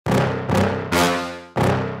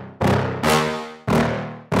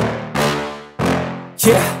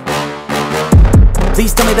Yeah. Please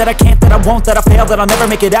tell me that I can't, that I won't, that I fail, that I'll never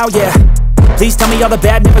make it out, yeah. Please tell me all the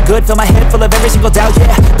bad, never good, fill my head full of every single doubt, yeah.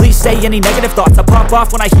 Please say any negative thoughts, I pop off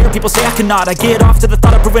when I hear people say I cannot. I get off to the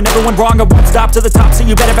thought of proving everyone wrong, I won't stop to the top, so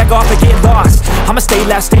you better back off and get lost. I'ma stay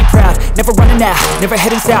loud, stay proud, never running out, never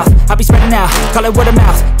heading south. I'll be spreading out, call it word of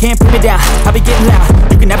mouth, can't put me down, I'll be getting loud.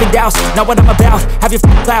 You can have your doubts, not what I'm about, have your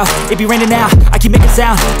cloud, it be raining now. I keep making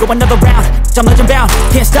sound, go another round, I'm legend bound,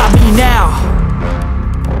 can't stop me now.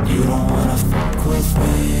 You don't wanna fuck with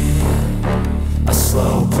me, a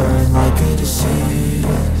slow burn like a disease.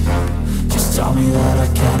 Just tell me that I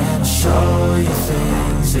can and I'll show you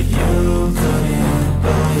things that you couldn't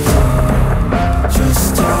believe.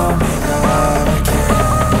 Just tell me that I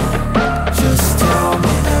can. Just tell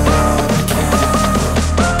me that I can.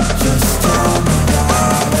 Just tell me that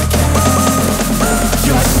I can.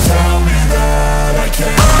 Just tell me that I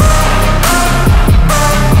can.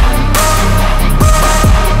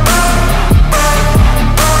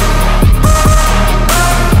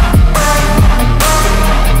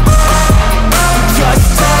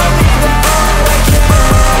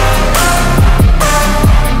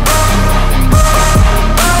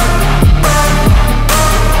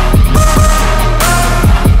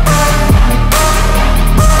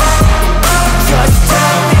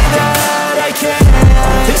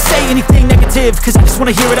 Cause I just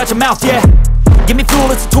wanna hear it out your mouth, yeah. Give me fuel,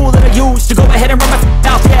 it's a tool that I use to go ahead and run my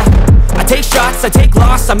mouth, yeah. I take shots, I take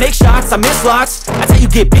loss, I make shots, I miss lots. That's how you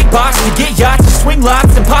get big box, you get yachts, you swing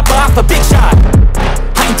lots and pop off a big shot.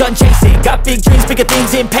 I ain't done chasing, got big dreams, bigger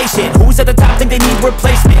things, impatient. Who's at the top think they need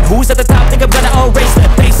replacement? Who's at the top think I'm gonna erase them?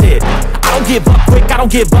 Face it, I don't give up quick, I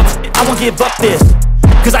don't give up shit, I won't give up this.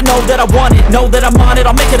 Cause I know that I want it, know that I'm on it,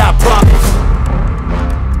 I'll make it, I promise.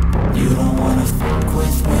 You don't wanna fuck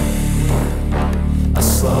with me, a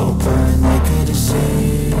slow burn like a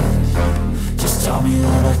disease. Just tell me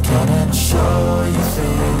that I can and I'll show you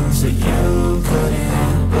things that you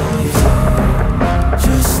couldn't believe.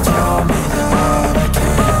 Just tell me that I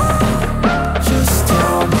can. Just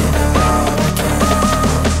tell me that I can.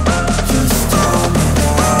 Just tell me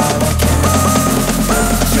that I can.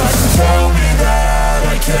 Just tell me that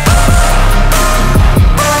I can.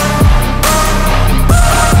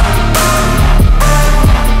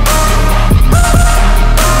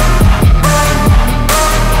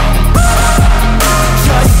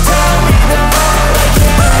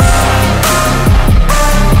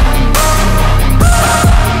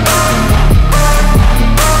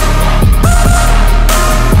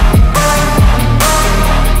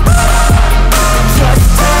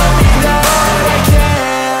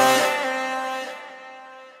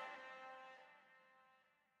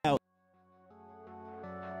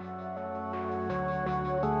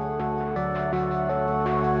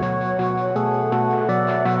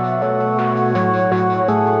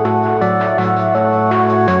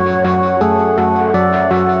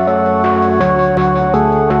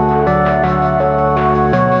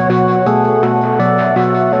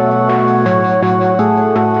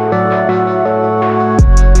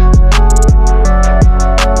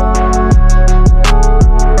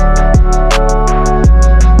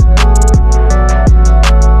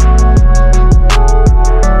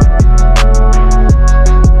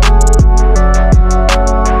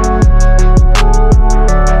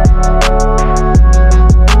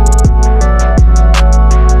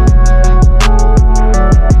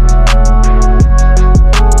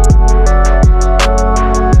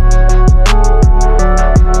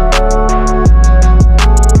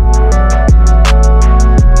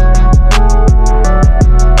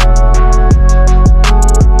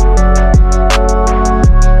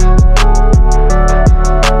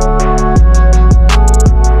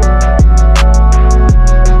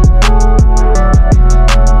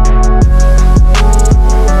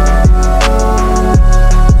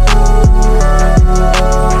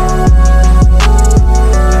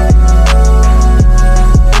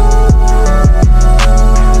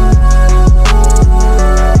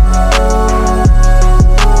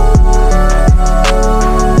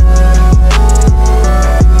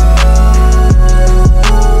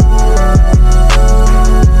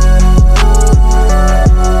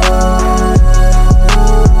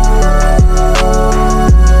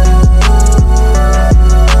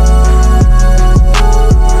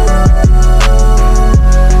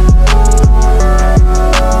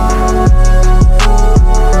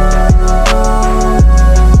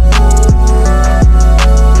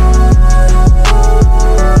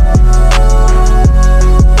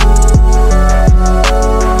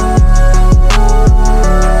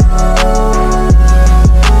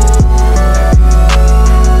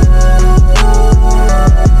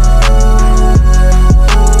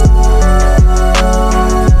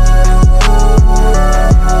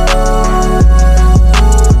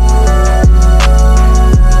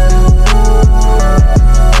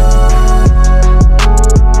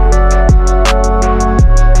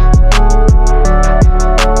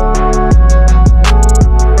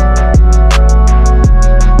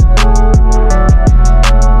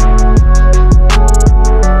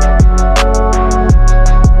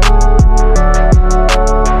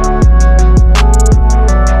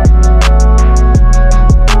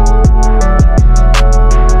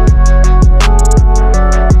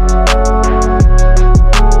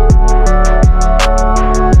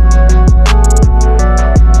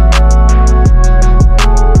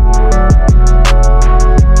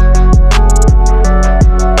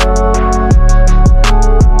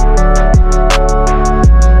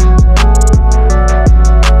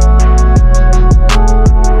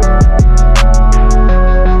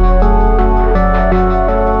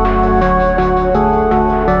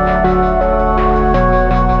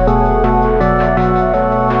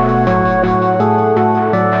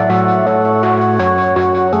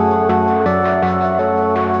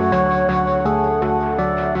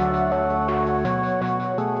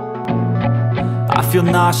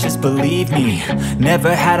 cautious, believe me.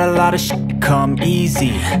 Never had a lot of shit come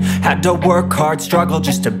easy. Had to work hard, struggle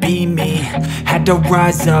just to be me. Had to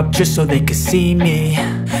rise up just so they could see me.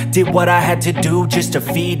 Did what I had to do just to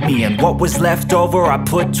feed me, and what was left over I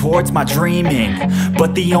put towards my dreaming.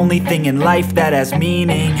 But the only thing in life that has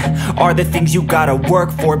meaning are the things you gotta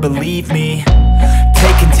work for, believe me.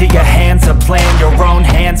 Take into your hands a plan, your own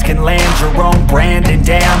hands can land your own brand. And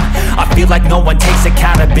damn, I feel like no one takes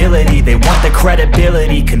accountability. They want the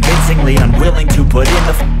credibility, convincingly unwilling to put in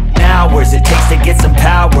the hours it takes to get some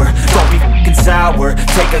power. Don't be f***ing sour,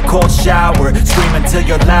 take a cold shower. Scream until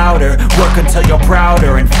you're louder, work until you're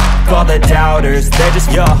prouder. And f*** all the doubters, they're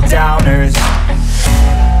just your downers.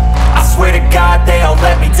 I swear to God they all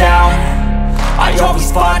let me down. I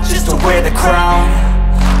always fought just to wear the crown.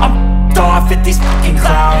 I'm off at these fucking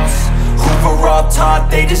clowns who were all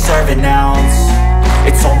taught they deserve an ounce.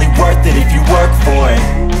 It's only worth it if you work for it.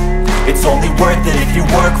 It's only worth it if you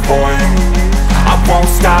work for it. I won't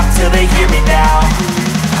stop till they hear me now.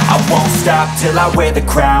 I won't stop till I wear the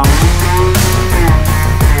crown.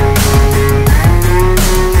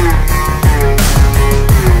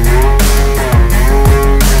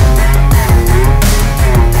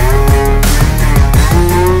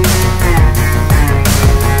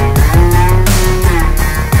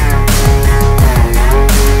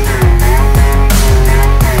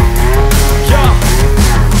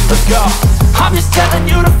 I'm just telling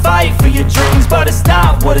you to fight for your dreams, but it's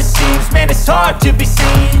not what it seems. Man, it's hard to be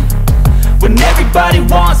seen when everybody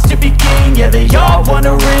wants to be king. Yeah, they all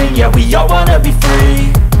wanna ring, yeah, we all wanna be free.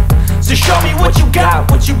 So show me what you got,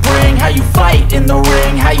 what you bring, how you fight in the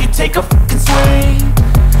ring, how you take a fucking swing.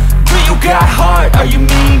 Do you got heart, are you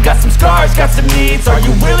mean? Got some scars, got some needs, are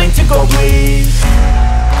you willing to go bleed?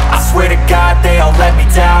 I swear to God they all let me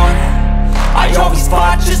down. I always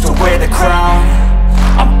fought just to wear the crown.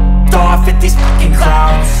 I'm off at these fucking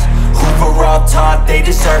clowns who were all taught they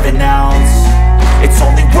deserve an ounce. It's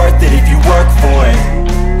only worth it if you work for it.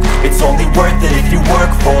 It's only worth it if you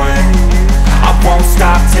work for it. I won't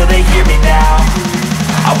stop till they hear me now.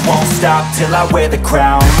 I won't stop till I wear the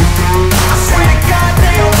crown. I swear to God.